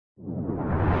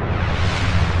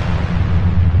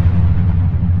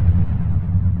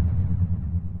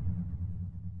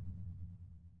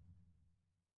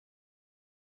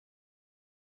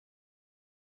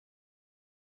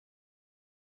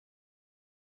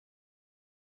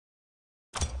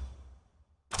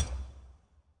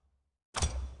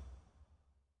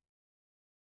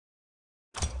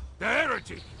The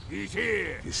heretic! He's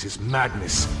here! This is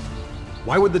madness.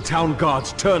 Why would the town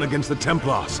guards turn against the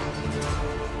Templars?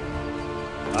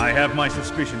 I have my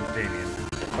suspicions, Damien.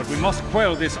 But we must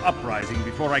quell this uprising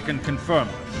before I can confirm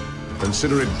them.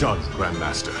 Consider it done,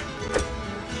 Grandmaster.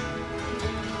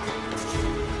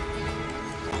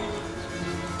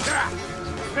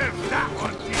 There's that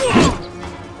one!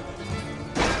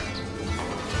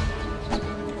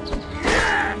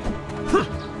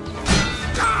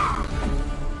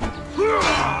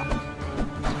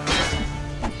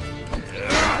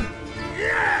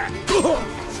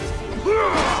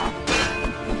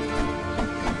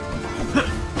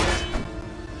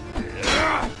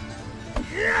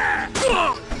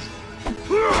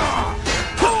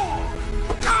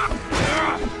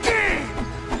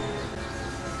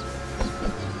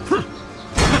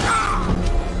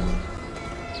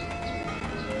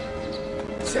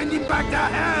 Send him back to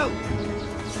hell!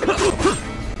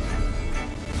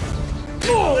 It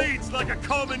bleeds like a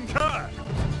common cur!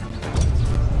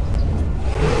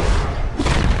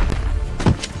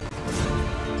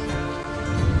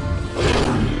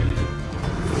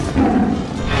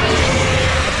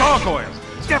 A gargoyle!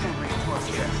 Devilry at work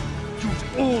here! Use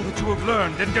all that you have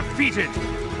learned and defeat it!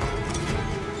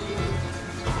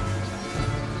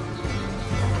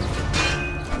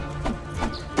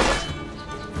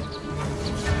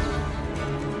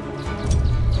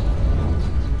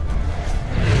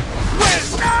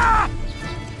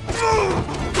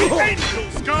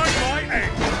 Angels guide my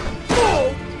aim!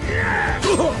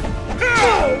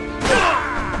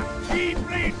 He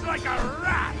bleeds like a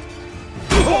rat!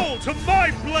 Fall to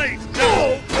my blade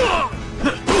now!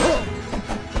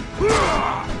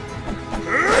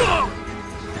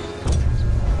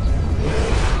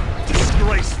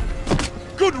 Disgrace!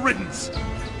 Good riddance!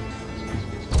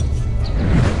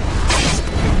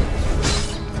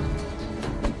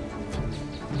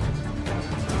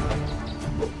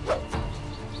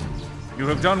 You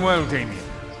have done well, Damien.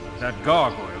 That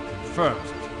gargoyle confirms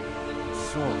it. The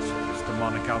source of this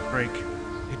demonic outbreak.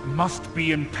 It must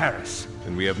be in Paris.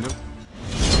 And we have no...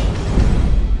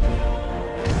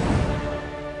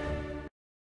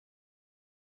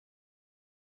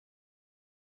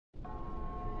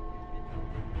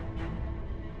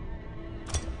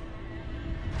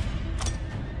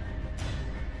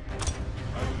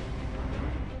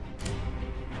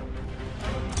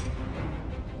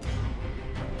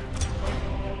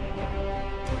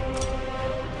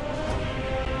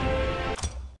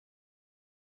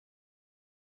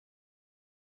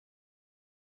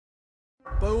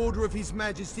 By order of His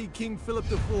Majesty King Philip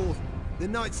IV, the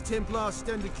Knights Templar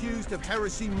stand accused of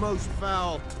heresy most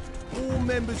foul. All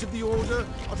members of the order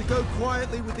are to go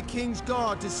quietly with the King's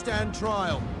Guard to stand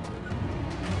trial.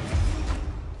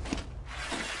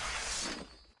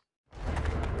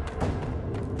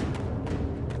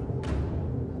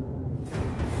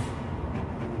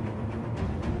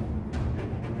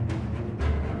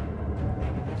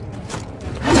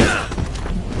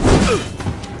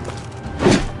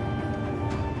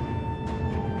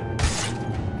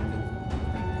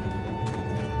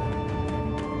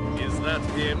 Is that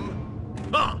him?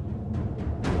 Ha!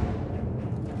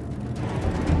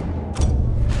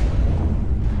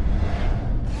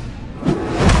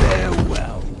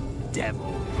 Farewell, devil.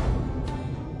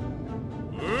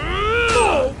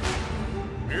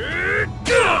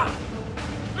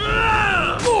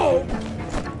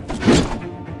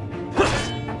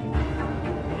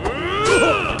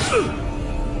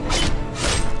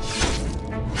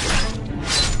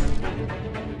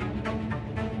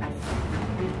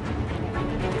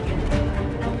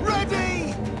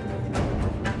 Ready!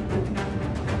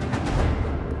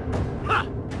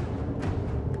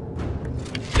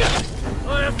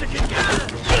 I have to get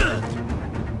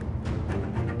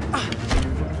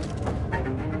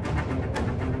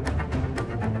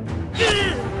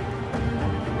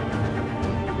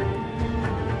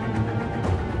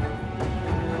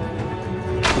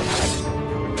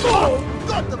Oh,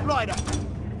 got the blighter!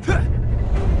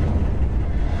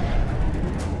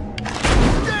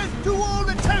 Death to all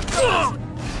the Templars!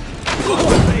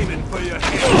 aiming for your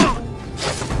head.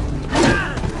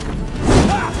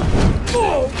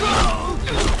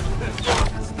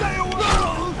 Stay away!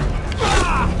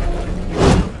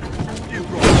 You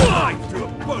brought life to a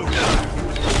boat.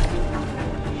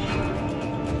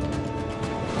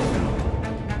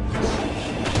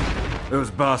 Those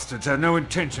bastards have no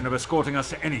intention of escorting us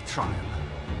to any trial.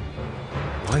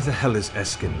 Why the hell is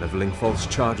Eskin leveling false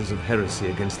charges of heresy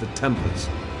against the Templars?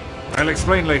 I'll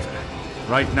explain later.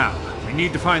 Right now, we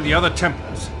need to find the other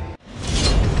Templars.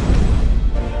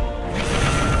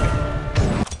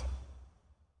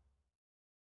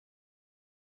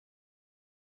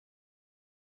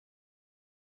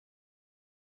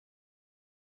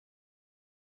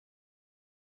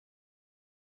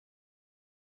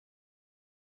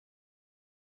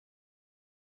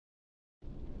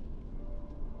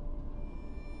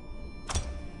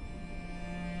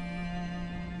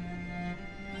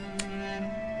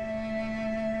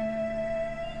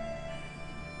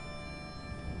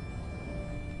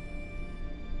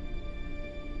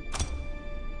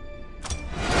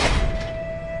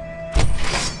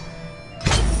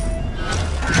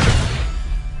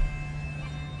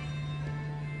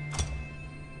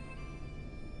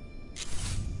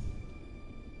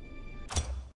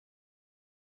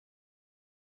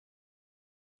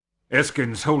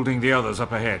 Eskin's holding the others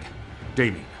up ahead.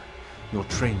 Damien, your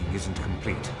training isn't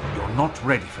complete. You're not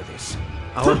ready for this.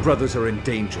 Our brothers are in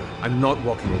danger. I'm not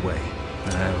walking away.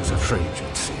 I was afraid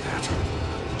you'd say that.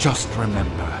 Just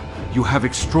remember, you have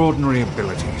extraordinary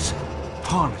abilities.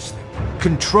 Harness them.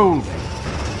 Control them.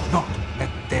 Not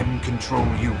let them control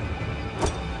you.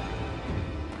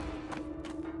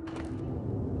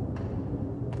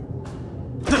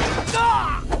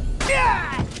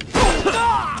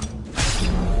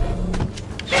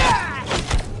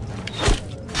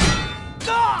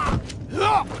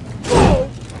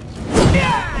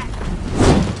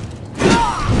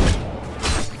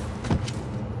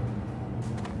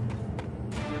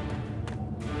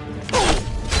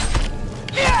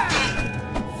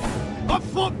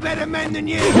 Better men than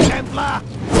you, Templar!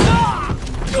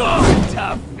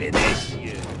 To finish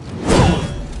you!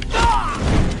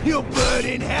 You'll burn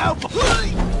in hell!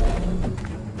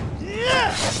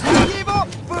 Give up,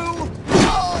 fool!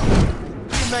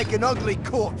 You make an ugly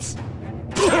corpse!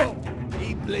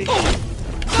 He bleeds!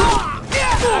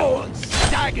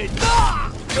 Staggered!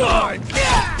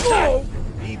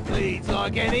 He bleeds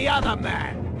like any other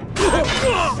man!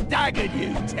 Staggered,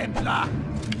 you Templar!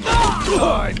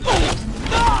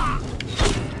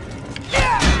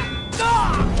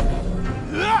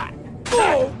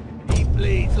 He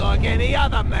bleeds like any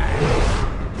other man.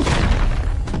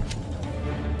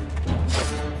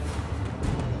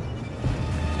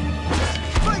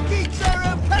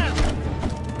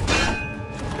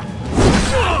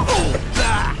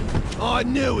 I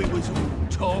knew he was all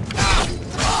talk.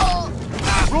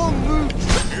 Wrong move.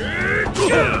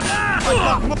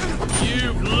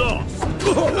 You've lost.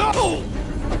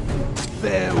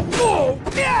 Farewell.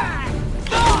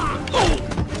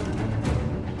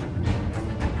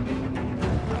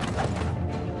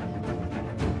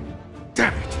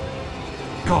 Damn it!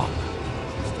 Gone.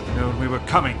 Must have known we were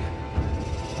coming.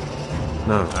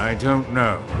 No. I don't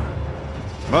know.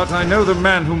 But I know the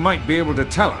man who might be able to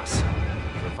tell us.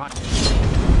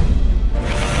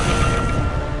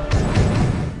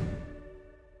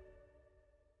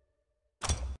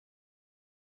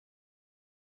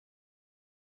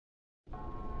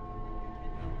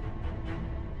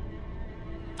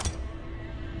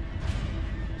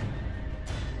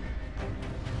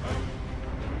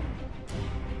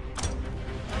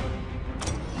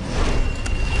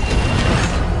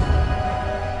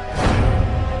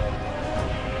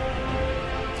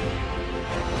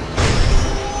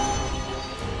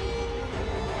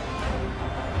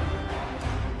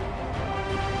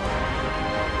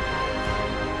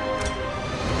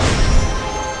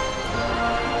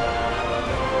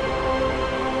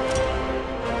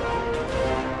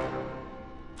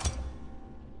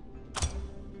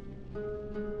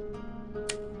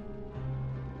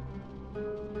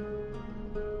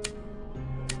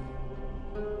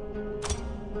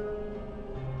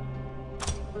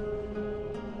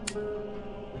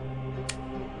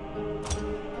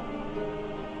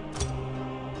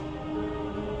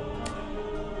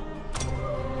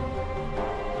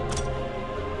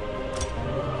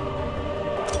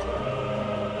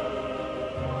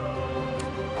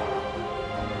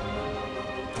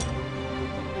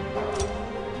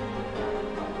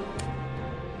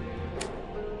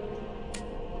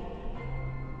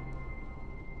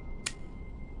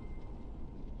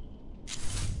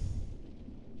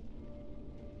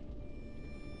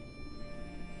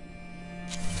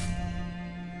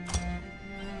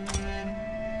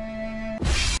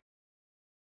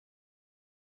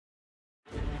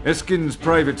 Eskin's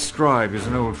private scribe is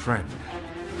an old friend.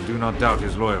 Do not doubt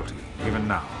his loyalty, even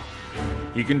now.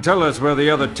 He can tell us where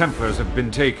the other Templars have been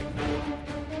taken.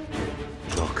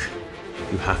 Look,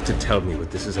 you have to tell me what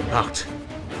this is about.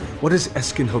 What is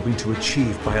Eskin hoping to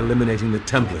achieve by eliminating the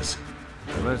Templars?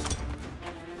 Let's...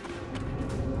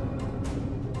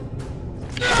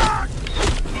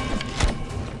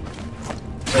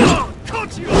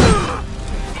 Caught you!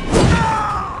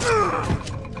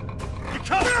 You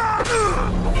can't!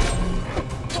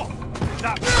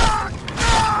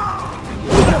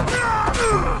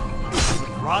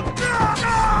 Run!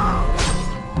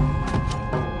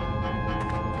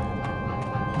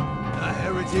 A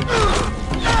heretic!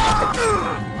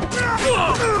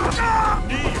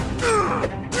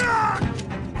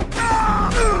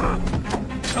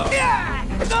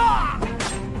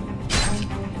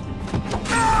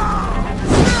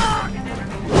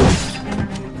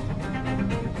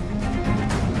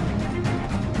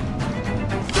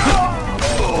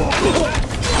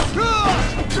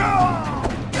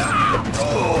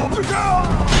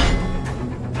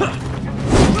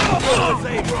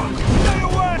 Stay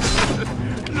away!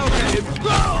 Look at him!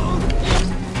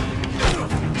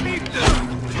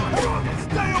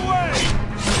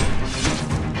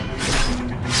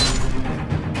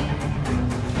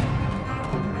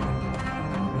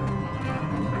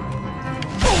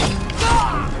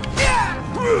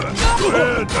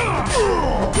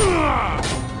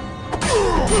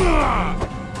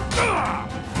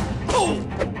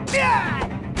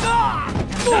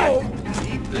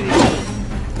 Deeply.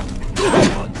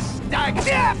 Stag.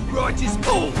 Righteous.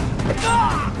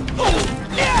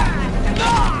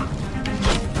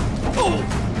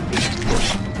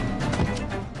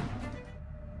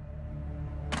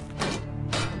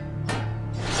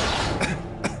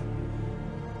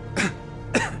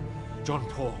 John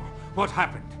Paul, what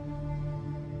happened?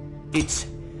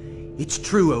 It's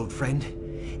true, old friend.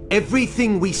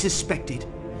 Everything we suspected.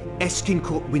 Eskin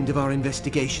caught wind of our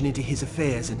investigation into his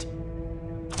affairs, and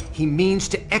he means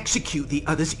to execute the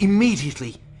others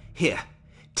immediately. Here,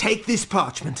 take this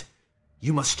parchment.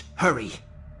 You must hurry.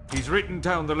 He's written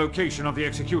down the location of the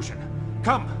execution.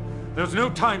 Come, there's no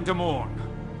time to mourn.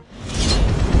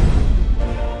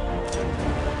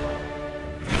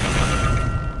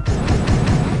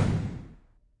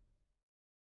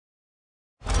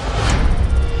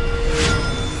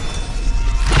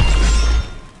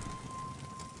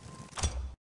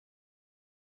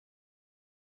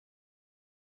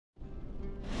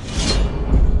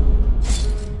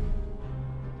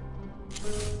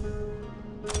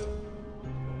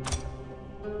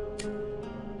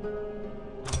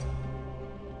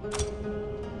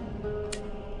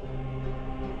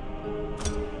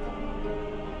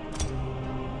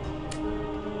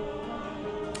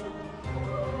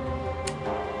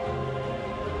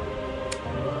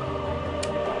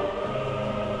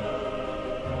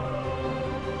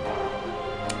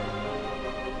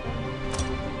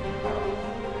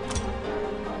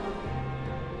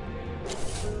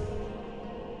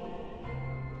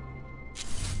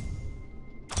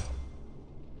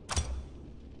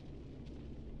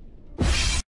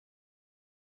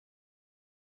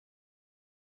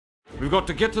 We've got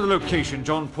to get to the location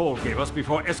John Paul gave us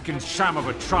before Eskin's sham of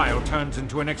a trial turns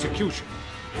into an execution.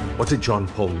 What did John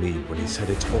Paul mean when he said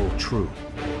it's all true?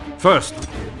 First,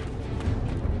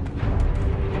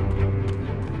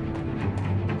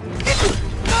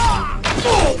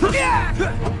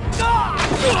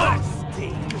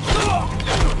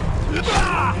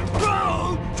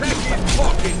 Take his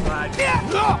pocket, lad!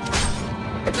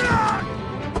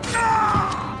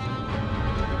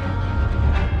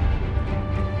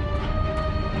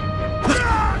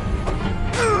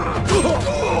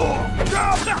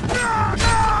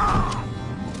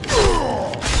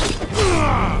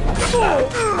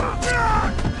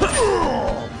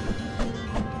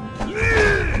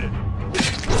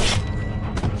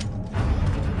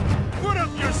 Put up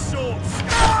your swords!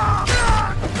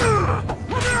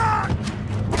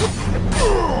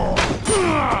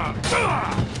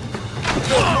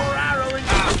 More arrow in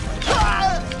you!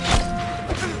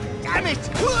 Damn it!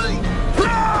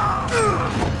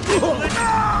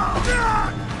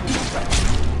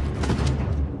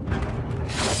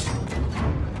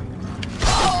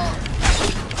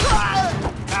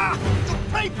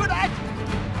 Pay for that!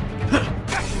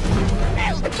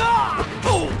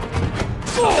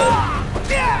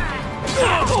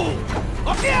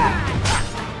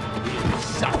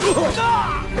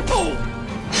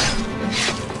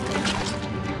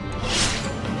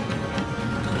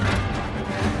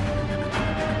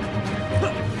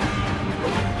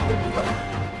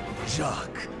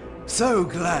 Jacques, so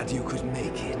glad you could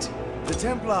make it. The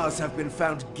Templars have been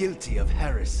found guilty of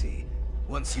heresy.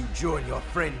 Once you join your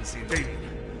friends in... David,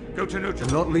 go to Nugent.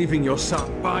 I'm not leaving your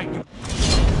son. By you.